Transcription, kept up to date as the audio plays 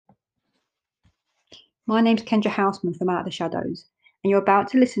My name's Kendra Houseman from Out of the Shadows, and you're about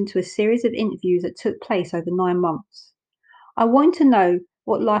to listen to a series of interviews that took place over 9 months. I wanted to know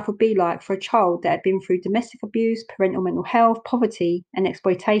what life would be like for a child that had been through domestic abuse, parental mental health, poverty, and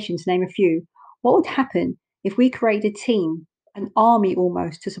exploitation, to name a few. What would happen if we created a team, an army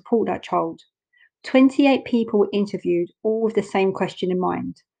almost, to support that child? 28 people were interviewed, all with the same question in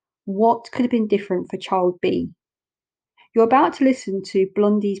mind. What could have been different for child B? You're about to listen to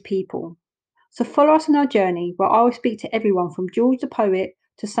Blondie's People. So follow us on our journey where I will speak to everyone from George the poet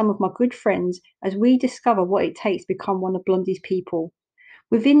to some of my good friends as we discover what it takes to become one of Blondie's people.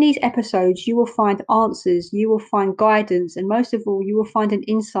 Within these episodes, you will find answers, you will find guidance, and most of all, you will find an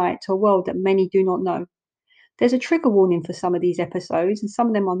insight to a world that many do not know. There's a trigger warning for some of these episodes, and some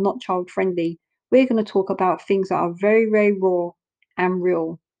of them are not child friendly. We're going to talk about things that are very, very raw and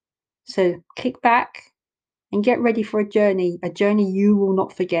real. So kick back and get ready for a journey you will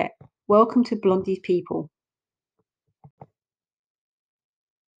not forget. Welcome to Blondie's People.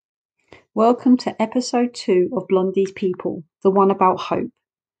 Welcome to episode 2 of Blondie's People, the one about hope.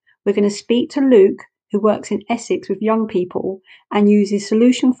 We're going to speak to Luke, who works in Essex with young people and uses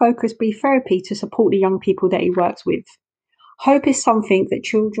solution-focused brief therapy to support the young people that he works with. Hope is something that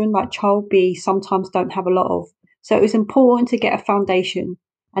children like child B sometimes don't have a lot of, so it was important to get a foundation,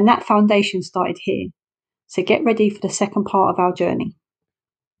 and that foundation started here. So get ready for the second part of our journey.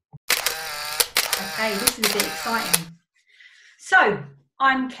 Okay, this is a bit exciting. So,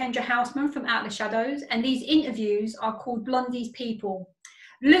 I'm Kendra Houseman from Out of the Shadows, and these interviews are called Blondie's People.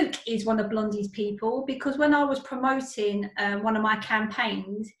 Luke is one of Blondie's people because when I was promoting one of my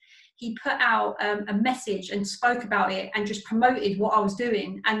campaigns, he put out a message and spoke about it and just promoted what I was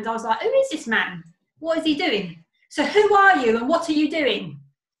doing. And I was like, who is this man? What is he doing? So who are you and what are you doing?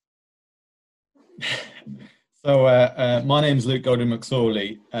 So my name's Luke Golden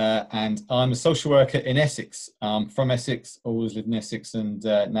McSorley, and I'm a social worker in Essex. From Essex, always lived in Essex, and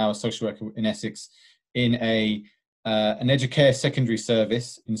now a social worker in Essex in an Educare secondary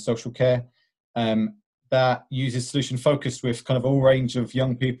service in social care that uses solution focused with kind of all range of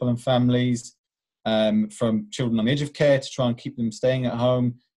young people and families, from children on the edge of care to try and keep them staying at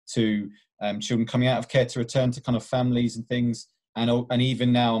home, to children coming out of care to return to kind of families and things. And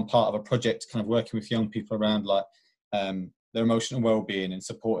even now I'm part of a project kind of working with young people around like their emotional well-being and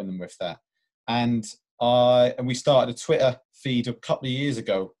supporting them with that. And we started a Twitter feed a couple of years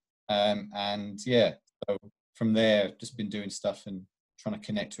ago. And yeah, so from there, just been doing stuff and trying to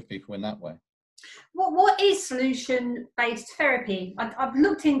connect with people in that way. What is solution-based therapy? I've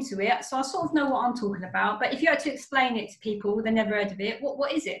looked into it, so I sort of know what I'm talking about. But if you had to explain it to people, they've never heard of it,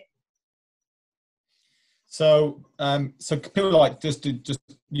 what is it? So people like just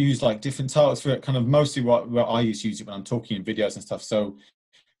use like different titles for it. Kind of mostly what I use it when I'm talking in videos and stuff. So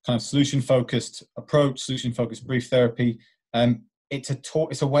kind of solution focused approach, solution focused brief therapy.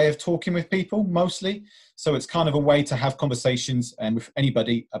 It's a way of talking with people mostly. So it's kind of a way to have conversations with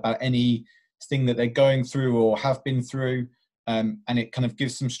anybody about anything that they're going through or have been through, and it kind of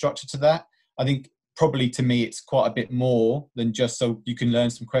gives some structure to that. I think probably to me it's quite a bit more than just so you can learn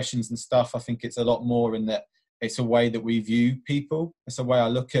some questions and stuff. I think it's a lot more in that it's a way that we view people. It's a way I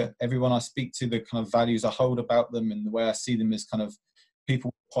look at everyone I speak to, the kind of values I hold about them, and the way I see them as kind of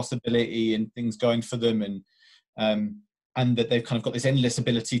people with possibility and things going for them, and that they've kind of got this endless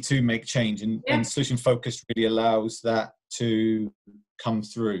ability to make change. And solution focused really allows that to come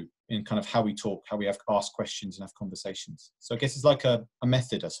through in kind of how we talk, how we ask questions and have conversations. So I guess it's like a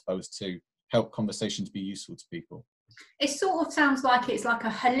method, I suppose, to help conversations be useful to people. It sort of sounds like it's like a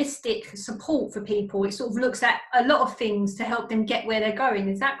holistic support for people. It sort of looks at a lot of things to help them get where they're going.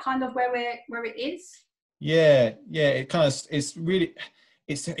 Is that kind of where it is? Yeah. It kind of it's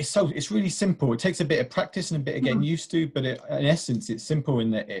really simple. It takes a bit of practice and a bit of getting used to, but in essence, it's simple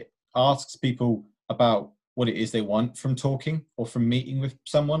in that it asks people about what it is they want from talking or from meeting with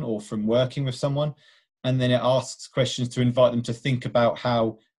someone or from working with someone, and then it asks questions to invite them to think about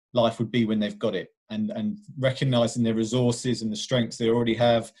how life would be when they've got it, and recognizing their resources and the strengths they already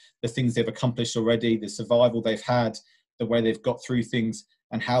have, the things they've accomplished already, the survival they've had, the way they've got through things,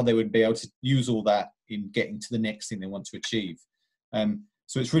 and how they would be able to use all that in getting to the next thing they want to achieve.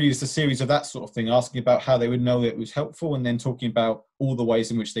 So it's really just a series of that sort of thing, asking about how they would know that it was helpful, and then talking about all the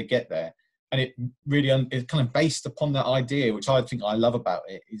ways in which they get there. And it really is kind of based upon that idea, which I think I love about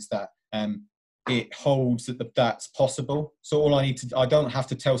it, is that it holds that that's possible. So I don't have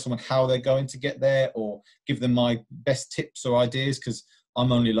to tell someone how they're going to get there or give them my best tips or ideas, because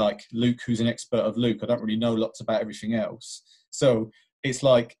I'm only like Luke, who's an expert of Luke. I don't really know lots about everything else. So it's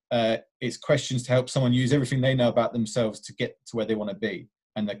like, it's questions to help someone use everything they know about themselves to get to where they want to be.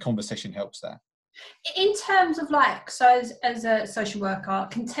 And the conversation helps that. In terms of like, so as a social worker,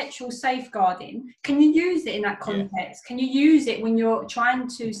 contextual safeguarding, can you use it in that Yeah. context? Can you use it when you're trying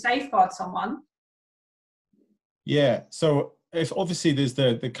to safeguard someone? Yeah. So if obviously there's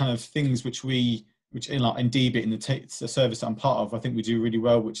the kind of things which in like in DBIT in the service that I'm part of, I think we do really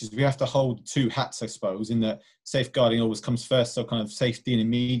well, which is we have to hold two hats, I suppose, in that safeguarding always comes first, so kind of safety and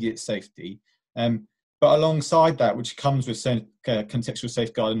immediate safety. But alongside that, which comes with contextual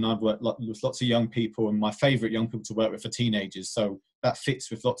safeguarding, I've worked with lots of young people, and my favourite young people to work with are teenagers, so that fits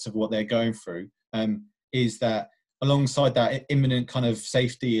with lots of what they're going through, is that alongside that imminent kind of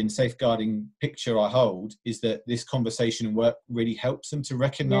safety and safeguarding picture I hold, is that this conversation and work really helps them to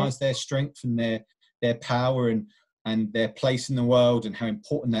recognise their strength and their power and their place in the world and how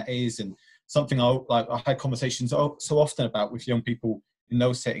important that is. And something I had conversations so often about with young people in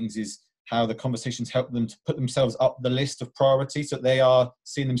those settings is how the conversations help them to put themselves up the list of priorities, so that they are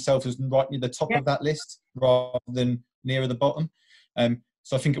seeing themselves as right near the top of that list rather than nearer the bottom.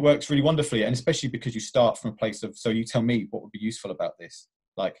 So I think it works really wonderfully, and especially because you start from a place of, so you tell me what would be useful about this.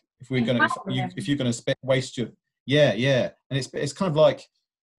 Like if you're going to waste your, and it's kind of like,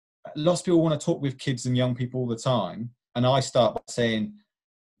 lots of people want to talk with kids and young people all the time, and I start by saying,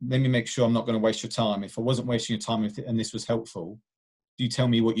 let me make sure I'm not going to waste your time. If I wasn't wasting your time and this was helpful, do you tell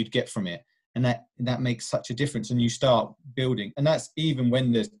me what you'd get from it? And that makes such a difference, and you start building. And that's even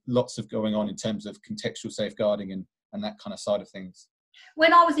when there's lots of going on in terms of contextual safeguarding and that kind of side of things.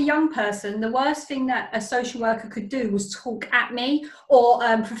 When I was a young person, the worst thing that a social worker could do was talk at me, or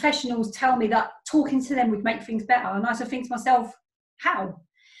professionals tell me that talking to them would make things better. And I used to think to myself, how?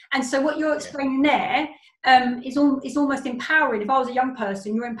 And so what you're explaining there is almost empowering. If I was a young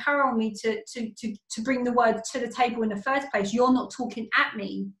person, you're empowering me to bring the word to the table in the first place. You're not talking at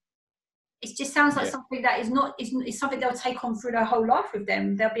me. It just sounds like something that is something they'll take on through their whole life with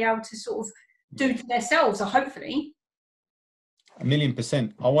them. They'll be able to sort of do to themselves, or hopefully.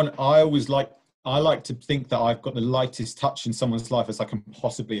 1,000,000%. I like to think that I've got the lightest touch in someone's life as I can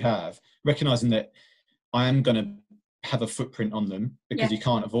possibly have, recognizing that I am going to have a footprint on them, because you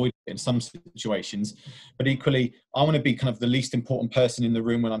can't avoid it in some situations. But equally, I want to be kind of the least important person in the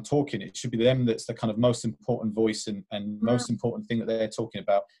room when I'm talking. It should be them that's the kind of most important voice and most important thing that they're talking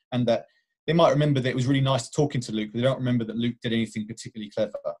about. And that they might remember that it was really nice talking to Luke, but they don't remember that Luke did anything particularly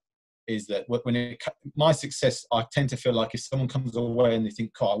clever. Is that my success, I tend to feel like if someone comes away and they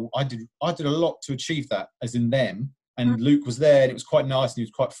think, oh, I did a lot to achieve that, as in them, and Luke was there and it was quite nice and he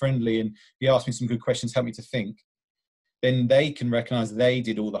was quite friendly and he asked me some good questions, helped me to think, then they can recognize they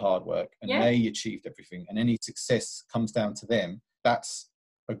did all the hard work and they achieved everything, and any success comes down to them. That's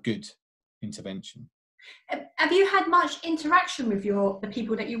a good intervention. Have you had much interaction with the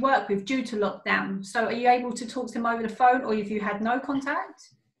people that you work with due to lockdown? So are you able to talk to them over the phone, or have you had no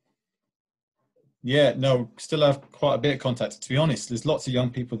contact? Yeah, no, still have quite a bit of contact. To be honest, there's lots of young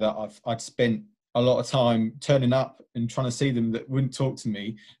people that I'd spent a lot of time turning up and trying to see them that wouldn't talk to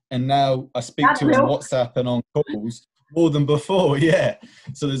me, and now I speak to on WhatsApp and on calls more than before. Yeah,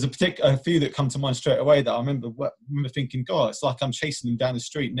 so there's a few that come to mind straight away that I remember thinking, God, it's like I'm chasing them down the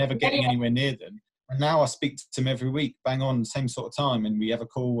street, never getting anywhere near them. And now I speak to them every week, bang on, the same sort of time, and we have a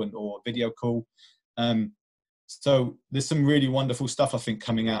call or a video call. So there's some really wonderful stuff, I think,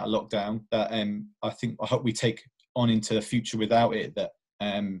 coming out of lockdown that I hope we take on into the future without it, that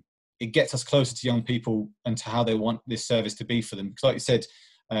it gets us closer to young people and to how they want this service to be for them. Because like you said,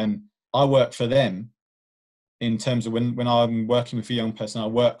 I work for them in terms of when I'm working with a young person, I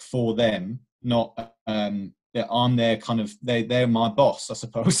work for them, not I'm their kind of, they're my boss, I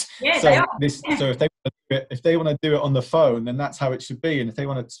suppose. Yeah, so they are. So if they want to do it on the phone, then that's how it should be. And if they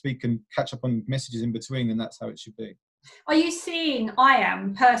want to speak and catch up on messages in between, then that's how it should be. Are you seeing, I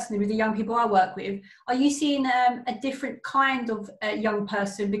am personally with the young people I work with, are you seeing a different kind of young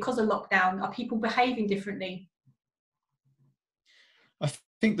person because of lockdown? Are people behaving differently? I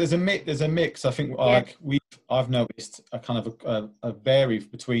think there's a mix. I think I've noticed a kind of a vary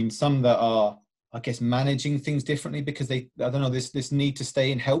between some that are, I guess, managing things differently because I don't know, this need to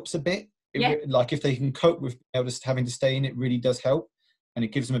stay in helps a bit. Like if they can cope with having to stay in, it really does help, and it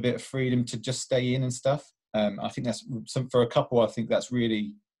gives them a bit of freedom to just stay in and stuff. I think that's for a couple. I think that's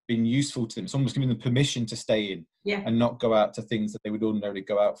really been useful to them. It's almost giving them permission to stay in and not go out to things that they would ordinarily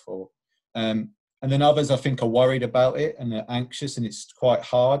go out for. And then others, I think, are worried about it and they're anxious, and it's quite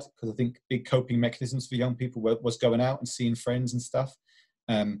hard because I think big coping mechanisms for young people was going out and seeing friends and stuff.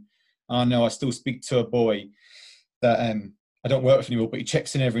 I know I still speak to a boy that I don't work with anymore, but he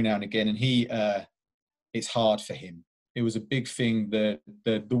checks in every now and again, and it's hard for him. it was a big thing.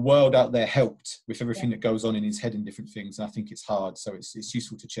 The world out there helped with everything that goes on in his head and different things. And I think it's hard, so it's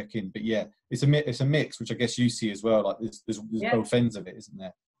useful to check in. But yeah, it's a mix, which I guess you see as well. Like there's both ends of it, isn't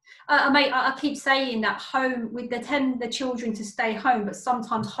there? Mate, I keep saying that home, they tell the children to stay home, but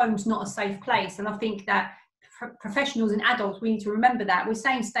sometimes home's not a safe place. And I think that professionals and adults, we need to remember that. We're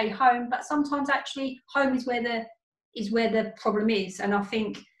saying stay home, but sometimes actually home is where the problem is. And I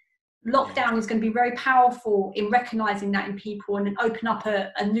think lockdown is going to be very powerful in recognizing that in people and open up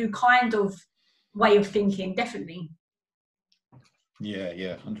a new kind of way of thinking, definitely.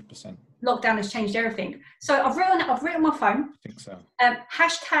 Yeah, 100%. Lockdown has changed everything. So I've written on my phone. I think so.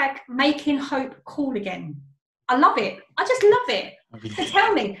 Hashtag making hope cool again. I love it. I just love it.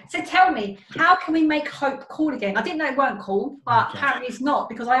 So tell me, how can we make hope cool again? I didn't know it weren't cool, but apparently it's not,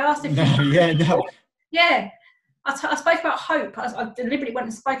 because I asked if I spoke about hope. I deliberately went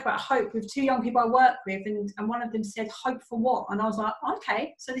and spoke about hope with 2 young people I work with, and one of them said, hope for what? And I was like,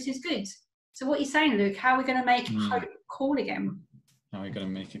 okay, so this is good. So what are you saying, Luke? How are we going to make hope cool again? How are we going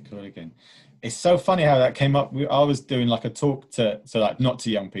to make it cool again? It's so funny how that came up. I was doing like a talk to like not to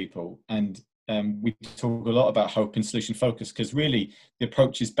young people, and we talk a lot about hope and solution focus, because really the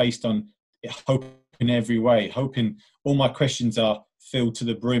approach is based on hope in every way. Hoping all my questions are filled to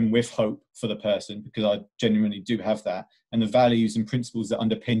the brim with hope for the person, because I genuinely do have that, and the values and principles that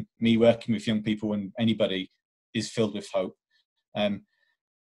underpin me working with young people and anybody is filled with hope.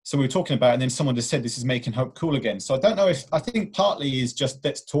 So we were talking about it, and then someone just said this is making hope cool again. So I think partly is just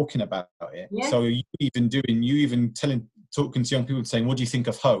that's talking about it. Yeah. So talking to young people and saying, what do you think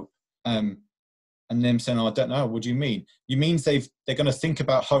of hope? And them saying, oh, I don't know, what do you mean? You means they're going to think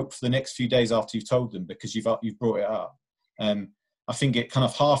about hope for the next few days after you've told them, because you've brought it up. I think it kind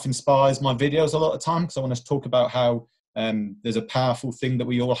of half inspires my videos a lot of time, because I want to talk about how there's a powerful thing that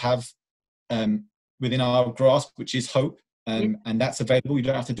we all have within our grasp, which is hope. And that's available. You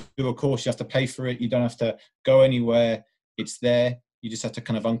don't have to do a course. You have to pay for it. You don't have to go anywhere. It's there. You just have to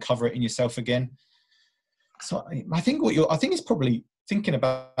kind of uncover it in yourself again. So I think it's probably thinking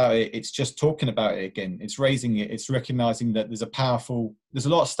about it. It's just talking about it again. It's raising it. It's recognizing that there's a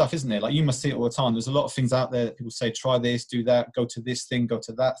lot of stuff, isn't there? Like, you must see it all the time. There's a lot of things out there that people say, try this, do that, go to this thing, go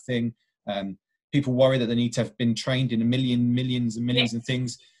to that thing. People worry that they need to have been trained in millions and millions of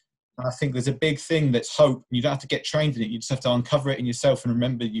things. And I think there's a big thing that's hope. You don't have to get trained in it. You just have to uncover it in yourself and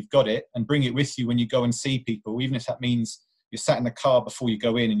remember you've got it, and bring it with you when you go and see people, even if that means you're sat in the car before you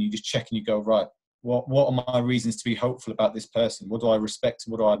go in and you just check and you go, right, what are my reasons to be hopeful about this person? What do I respect?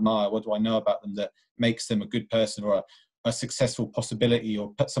 What do I admire? What do I know about them that makes them a good person, or a successful possibility,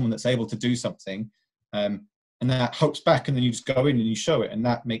 or someone that's able to do something? And that hope's back, and then you just go in and you show it, and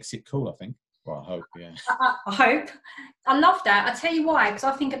that makes it cool, I think. Well, I hope, yeah. I hope. I love that. I tell you why, because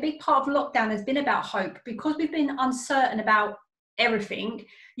I think a big part of lockdown has been about hope. Because we've been uncertain about everything,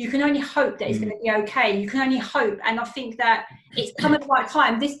 you can only hope that it's going to be okay. You can only hope. And I think that it's come at the right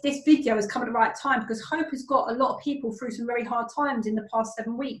time. This video has come at the right time, because hope has got a lot of people through some very hard times in the past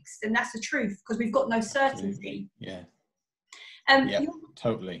 7 weeks. And that's the truth, because we've got no certainty. Yeah. Yeah,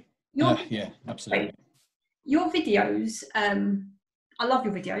 totally. Yeah, absolutely. Your videos, I love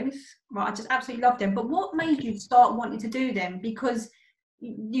your videos, right? I just absolutely love them. But what made you start wanting to do them? Because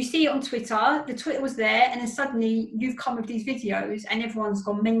you see it on Twitter, the Twitter was there, and then suddenly you've come with these videos and everyone's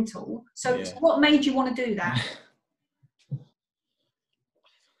gone mental. So what made you want to do that?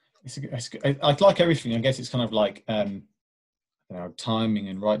 I'd like everything. I guess it's kind of like timing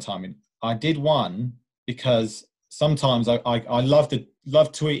and right timing. I did one because sometimes I loved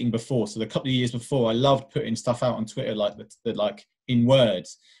tweeting before. So the couple of years before, I loved putting stuff out on Twitter like in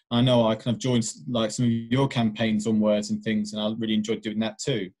words. I know I kind of joined like some of your campaigns on words and things, and I really enjoyed doing that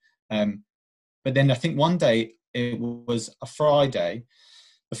too. But then I think one day, it was a Friday,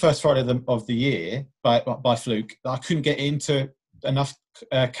 the first Friday of the year, by fluke, I couldn't get into enough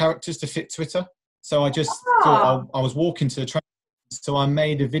characters to fit Twitter. So I just thought I was walking to the train. So I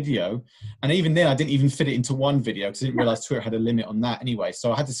made a video, and even then I didn't even fit it into one video, because I didn't realize Twitter had a limit on that anyway.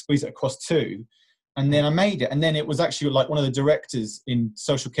 So I had to squeeze it across 2, and then I made it. And then it was actually like one of the directors in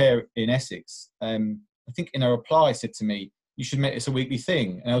social care in Essex, I think in a reply said to me, you should make this a weekly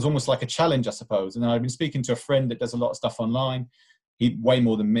thing. And it was almost like a challenge, I suppose. And I've been speaking to a friend that does a lot of stuff online. He way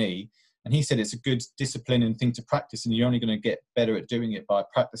more than me. And he said it's a good discipline and thing to practice, and you're only going to get better at doing it by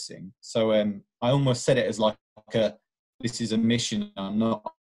practicing. So I almost said it as like this is a mission. I'm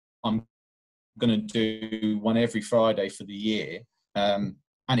going to do one every Friday for the year.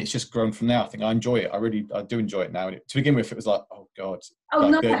 And it's just grown from there. I think I enjoy it. I do enjoy it now. To begin with, it was like, oh God,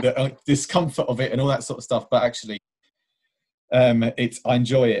 the discomfort of it and all that sort of stuff. But actually, I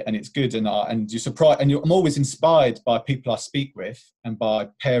enjoy it, and it's good, and you're surprised, and I'm always inspired by people I speak with, and by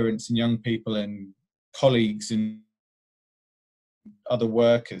parents and young people and colleagues and other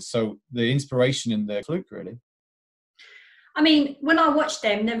workers. So the inspiration in the fluke, really. I mean, when I watch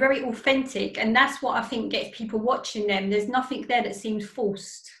them, they're very authentic, and that's what I think gets people watching them. There's nothing there that seems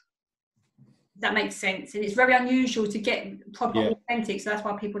forced. That makes sense, and it's very unusual to get proper authentic, so that's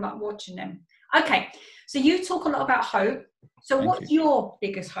why people like watching them. Okay, so you talk a lot about hope. So what's your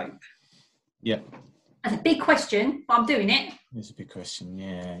biggest hope? Yeah. That's a big question, but I'm doing it. It's a big question,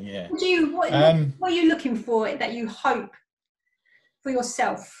 yeah. What are you looking for that you hope for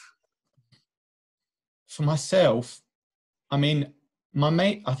yourself? For myself, I mean,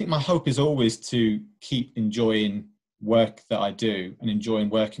 I think my hope is always to keep enjoying work that I do and enjoying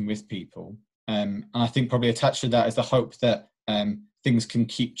working with people. And I think probably attached to that is the hope that things can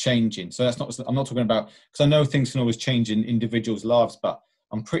keep changing. So I'm not talking about, because I know things can always change in individuals' lives, but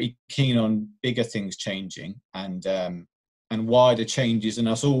I'm pretty keen on bigger things changing and wider changes, and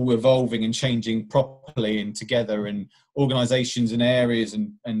us all evolving and changing properly and together, and organisations and areas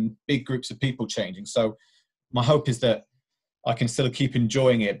and big groups of people changing. So my hope is that I can still keep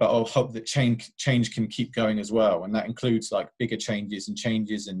enjoying it, but I'll hope that change can keep going as well. And that includes like bigger changes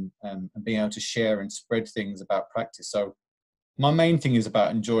and being able to share and spread things about practice. So my main thing is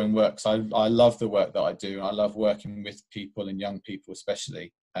about enjoying work. So I love the work that I do. I love working with people and young people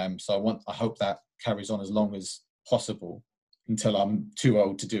especially. So I hope that carries on as long as possible until I'm too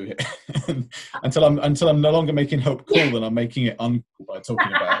old to do it. until I'm no longer making hope cool and I'm making it uncool by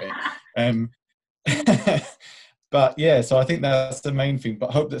talking about it. But yeah, so I think that's the main thing. But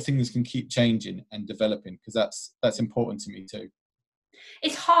I hope that things can keep changing and developing, because that's important to me too.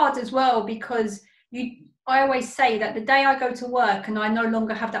 It's hard as well, because I always say that the day I go to work and I no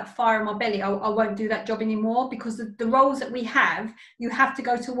longer have that fire in my belly, I won't do that job anymore, because the roles that we have, you have to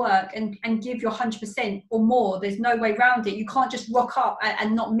go to work and give your 100% or more. There's no way around it. You can't just rock up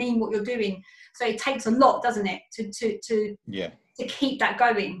and not mean what you're doing. So it takes a lot, doesn't it, to keep that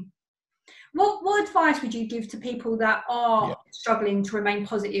going. What advice would you give to people that are struggling to remain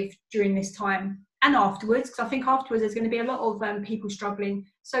positive during this time and afterwards? Because I think afterwards there's going to be a lot of people struggling.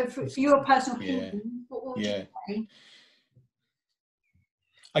 So for your personal opinion, what would you say?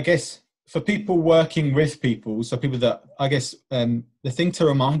 I guess for people working with people, so people that, I guess the thing to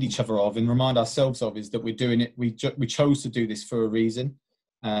remind each other of and remind ourselves of is that we're doing it. We chose to do this for a reason,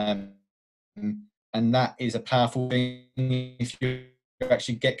 and that is a powerful thing if you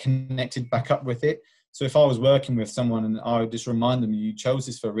actually get connected back up with it. So if I was working with someone and I would just remind them, you chose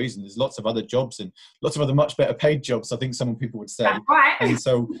this for a reason. There's lots of other jobs and lots of other much better paid jobs, I think some people would say. That's right. And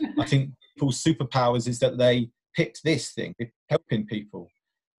so I think people's superpowers is that they picked this thing, helping people.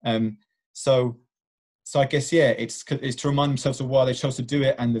 So I guess, it's to remind themselves of why they chose to do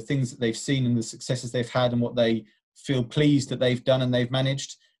it and the things that they've seen and the successes they've had and what they feel pleased that they've done and they've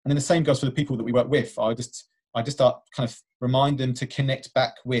managed. And then the same goes for the people that we work with. I just start kind of remind them to connect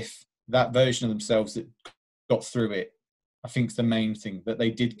back with that version of themselves that got through it. I think it's the main thing, that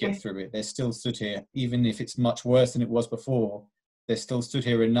they did get through it. They're still stood here, even if it's much worse than it was before. They're still stood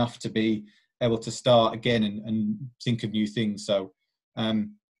here enough to be able to start again and think of new things. So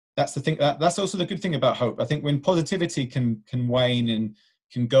that's the thing. That's also the good thing about hope. I think when positivity can wane and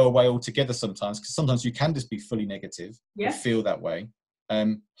can go away altogether sometimes, because sometimes you can just be fully negative and feel that way.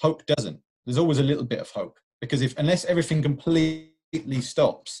 Hope doesn't. There's always a little bit of hope, because unless everything completely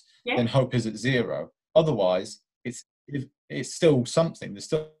stops, then hope is at zero. Otherwise, it's still something. There's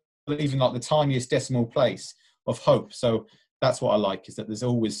still even like the tiniest decimal place of hope. So that's what I like, is that there's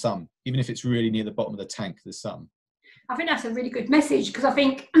always some, even if it's really near the bottom of the tank, there's some. I think that's a really good message, because I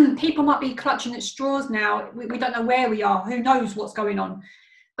think people might be clutching at straws now. We don't know where we are. Who knows what's going on?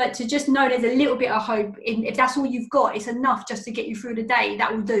 But to just know there's a little bit of hope, if that's all you've got, it's enough just to get you through the day.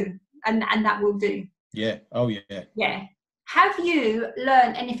 That will do. And that will do. Yeah. Oh, yeah. Yeah. Have you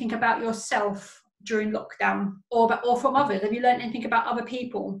learned anything about yourself during lockdown or from others? Have you learned anything about other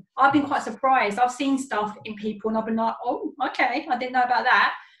people? I've been quite surprised. I've seen stuff in people and I've been like, oh, okay, I didn't know about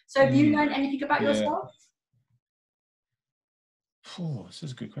that. So have you learned anything about yourself? Oh, this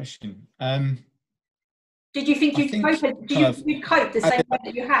is a good question. Did you think you'd cope the same way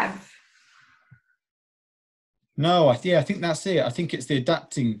that you have? No, I think that's it. I think it's the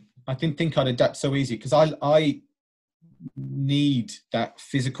adapting. I didn't think I'd adapt so easy, because I need that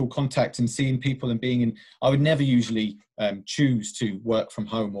physical contact and seeing people and being in. I would never usually choose to work from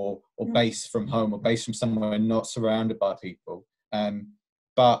home or base from home or base from somewhere and not surrounded by people.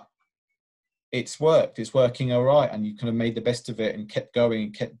 But it's worked. It's working all right, and you kind of made the best of it and kept going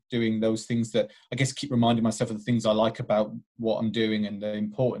and kept doing those things that I guess keep reminding myself of the things I like about what I'm doing and the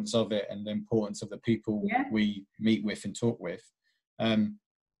importance of it and the importance of the people we meet with and talk with.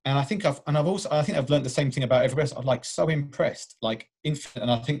 And I think I've learned the same thing about everybody else. I'm like so impressed, like infinite.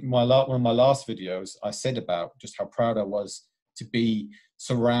 And I think one of my last videos, I said about just how proud I was to be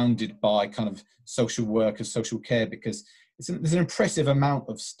surrounded by kind of social workers, social care, because there's an impressive amount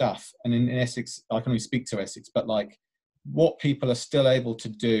of stuff. And in Essex, I can only speak to Essex, but like what people are still able to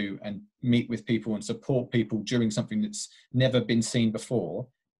do and meet with people and support people during something that's never been seen before.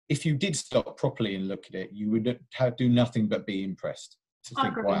 If you did stop properly and look at it, you would do nothing but be impressed. To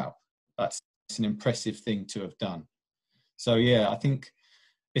think, wow, that's an impressive thing to have done. So yeah, I think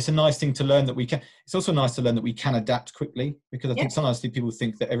it's a nice thing to learn that we can. It's also nice to learn that we can adapt quickly, because I think sometimes people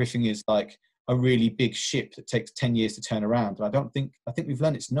think that everything is like a really big ship that takes 10 years to turn around. And I think we've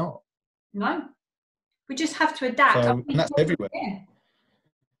learned it's not. No, we just have to adapt. So, and that's everywhere. Yeah.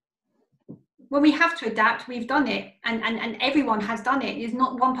 When we have to adapt, we've done it, and everyone has done it. There's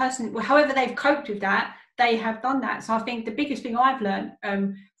not one person, however they've coped with that, they have done that. So I think the biggest thing I've learned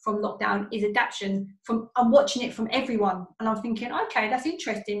from lockdown is adaptation. I'm watching it from everyone, and I'm thinking, okay, that's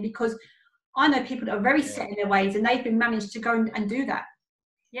interesting, because I know people that are very set in their ways, and they've been managed to go and do that.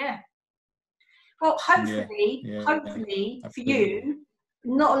 Yeah. Well, hopefully for you,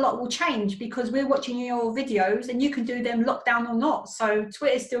 not a lot will change, because we're watching your videos and you can do them lockdown or not. So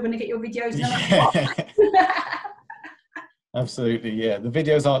Twitter's still going to get your videos no matter what. Absolutely, yeah. The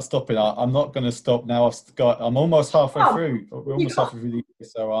videos aren't stopping. I'm not going to stop now. I'm almost halfway through. We're almost halfway through the year,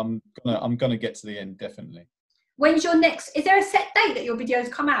 so I'm gonna get to the end, definitely. When's your next? Is there a set date that your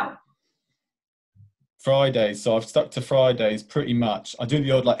videos come out? Fridays. So I've stuck to Fridays pretty much. I do the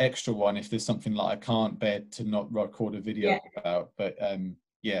odd like extra one if there's something like I can't bear to not record a video about. But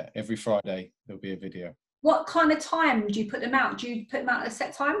yeah, every Friday there'll be a video. What kind of time do you put them out? Do you put them out at a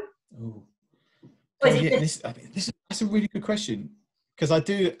set time? Oh. That's a really good question, because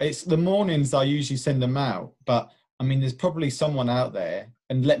it's the mornings I usually send them out, but I mean there's probably someone out there,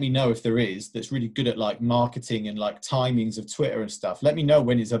 and let me know if there is, that's really good at like marketing and like timings of Twitter and stuff. Let me know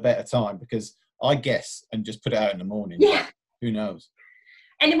when is a better time, because I guess and just put it out in the morning. Yeah, who knows?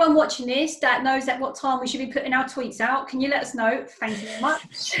 Anyone watching this that knows at what time we should be putting our tweets out, can you let us know? Thank you very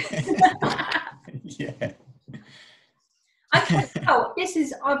much. Yeah. Okay, well,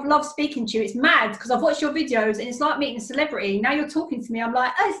 I've loved speaking to you. It's mad because I've watched your videos and it's like meeting a celebrity. Now you're talking to me, I'm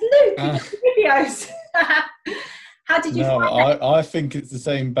like, oh, it's Luke, videos. How did you find it? I think it's the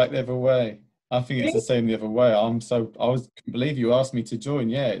same back the other way. I think it's the same the other way. I can't believe you asked me to join.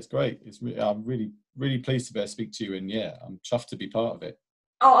 Yeah, it's great. I'm really, really pleased to be able to speak to you, and yeah, I'm chuffed to be part of it.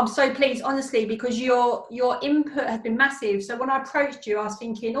 Oh, I'm so pleased, honestly, because your input has been massive. So when I approached you, I was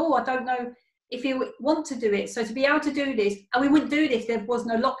thinking, oh, I don't know if you want to do it. So to be able to do this, and we wouldn't do this if there was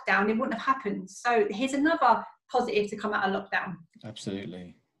no lockdown, it wouldn't have happened. So here's another positive to come out of lockdown.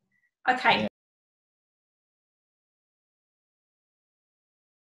 Absolutely. Okay. Yeah.